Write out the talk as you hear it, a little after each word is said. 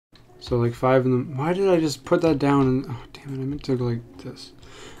So like 5 in the... Why did I just put that down? And, oh, damn it, I meant to go like this.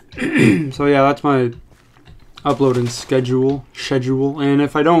 So yeah, that's my uploading schedule. And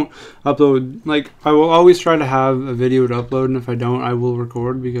if I don't upload, like, I will always try to have a video to upload, and if I don't, I will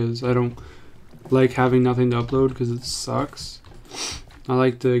record, because I don't like having nothing to upload, because it sucks. I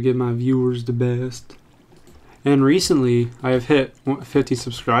like to give my viewers the best. And recently, I have hit 50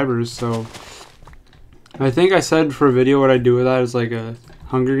 subscribers, so I think I said for a video what I do with that is like a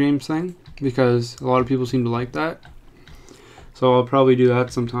Hunger Games thing, because a lot of people seem to like that. So I'll probably do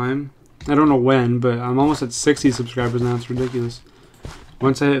that sometime. I don't know when, but I'm almost at 60 subscribers now. It's ridiculous.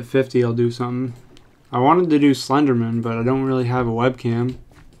 Once I hit 50, I'll do something. I wanted to do Slenderman, but I don't really have a webcam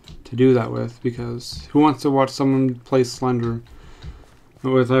to do that with, because who wants to watch someone play Slender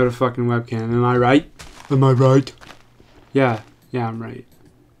without a fucking webcam? Am I right? Am I right? Yeah, I'm right.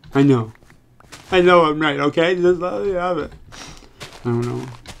 I know I'm right, okay? Just let me have it. I don't know.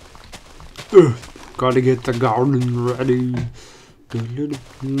 Ugh, gotta get the garden ready. I don't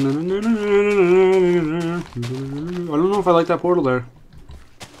know if I like that portal there.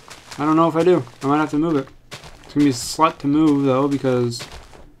 I don't know if I do. I might have to move it. It's gonna be a slut to move though, because,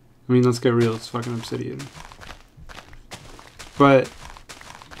 I mean, let's get real, it's fucking obsidian. But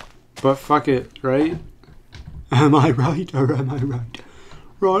fuck it, right? Am I right or am I right?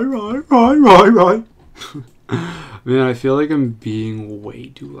 Right. Man, I feel like I'm being way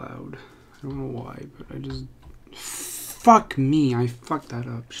too loud. I don't know why, but I just... Fuck me, I fucked that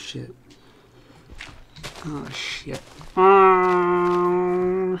up. Shit. Oh, shit.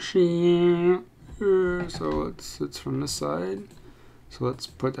 Oh, shit. So it's from this side. So let's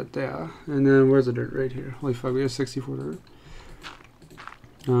put that there. And then where's the dirt? Right here. Holy fuck, we have 64 dirt.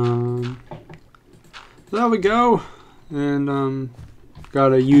 There we go. And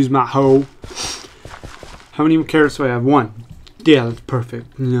gotta use my hoe. How many carrots do I have? 1. Yeah, that's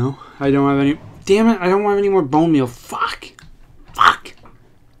perfect. No, I don't have any. Damn it, I don't have any more bone meal. Fuck.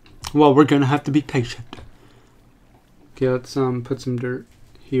 Well, we're gonna have to be patient. Okay, let's put some dirt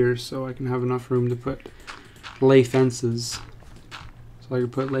here so I can have enough room to put lay fences. So I can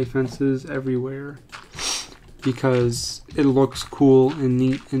put lay fences everywhere, because it looks cool and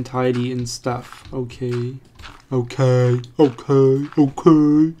neat and tidy and stuff. Okay.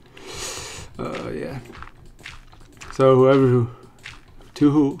 Yeah. So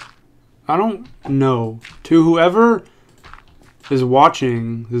whoever is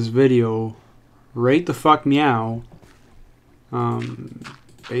watching this video, rate the fuck meow.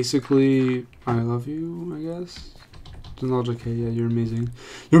 Basically, I love you, I guess. It's not okay, yeah, you're amazing.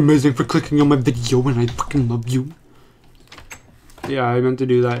 You're amazing for clicking on my video, and I fucking love you. Yeah, I meant to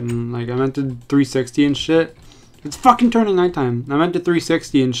do that, and like, I meant to 360 and shit. It's fucking turning nighttime. I meant to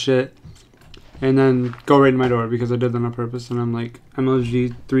 360 and shit, and then go right in my door, because I did that on purpose, and I'm like,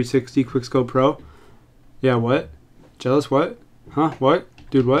 MLG 360 Quickscope Pro. Yeah, what? Jealous what? Huh? What?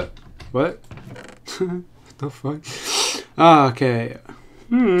 Dude, what? What? What the fuck? Okay.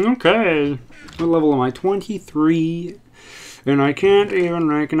 Okay. What level am I? 23. And I can't even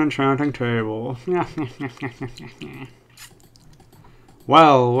make an enchanting table.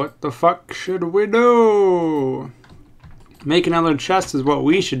 Well, what the fuck should we do? Make another chest is what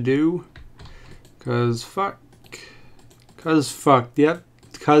we should do. Cause fuck. Yep.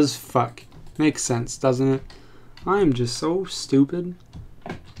 Cause fuck. Makes sense, doesn't it? I'm just so stupid.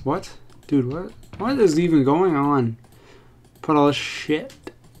 What? Dude, what? What is even going on? Put all this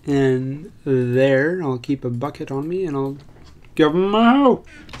shit in there. I'll keep a bucket on me and I'll give him a hoe.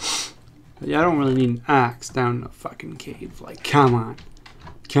 But yeah, I don't really need an axe down in a fucking cave. Like, come on.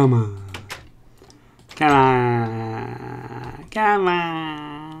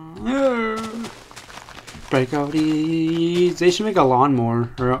 Break out these. They should make a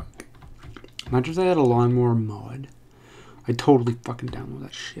lawnmower. Or imagine if they had a lawnmower mod. I'd totally fucking download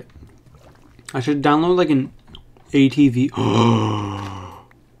that shit. I should download like an ATV.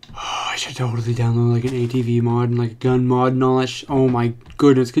 I should totally download like an ATV mod and like a gun mod and all that oh my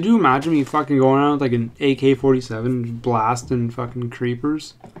goodness. Could you imagine me fucking going around with like an AK-47 blasting fucking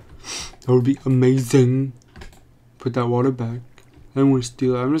creepers? That would be amazing. Put that water back. I don't want to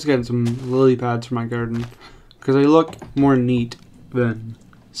steal it. I'm just getting some lily pads for my garden, because they look more neat than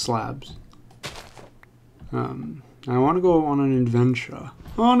slabs. I want to go on an adventure.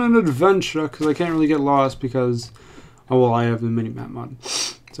 Because I can't really get lost because, oh well, I have the mini-map mod.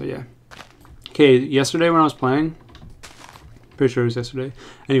 So yeah. Okay, yesterday when I was playing, pretty sure it was yesterday.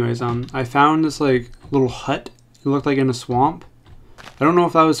 Anyways, I found this like little hut. It looked like in a swamp. I don't know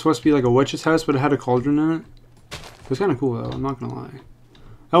if that was supposed to be like a witch's house, but it had a cauldron in it. It was kind of cool though, I'm not gonna lie.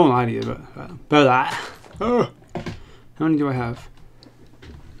 I won't lie to you, but that. Oh, how many do I have?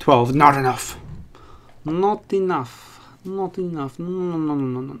 12. Not enough. Not enough. Not enough. No, no, no,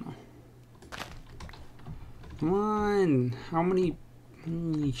 no, no, no. Come on. How many?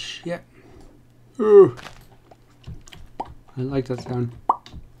 Holy shit. Ugh. I like that sound.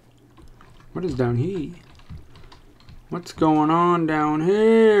 What is down here? What's going on down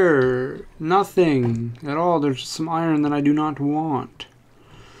here? Nothing at all. There's just some iron that I do not want.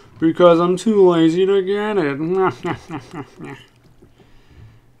 Because I'm too lazy to get it.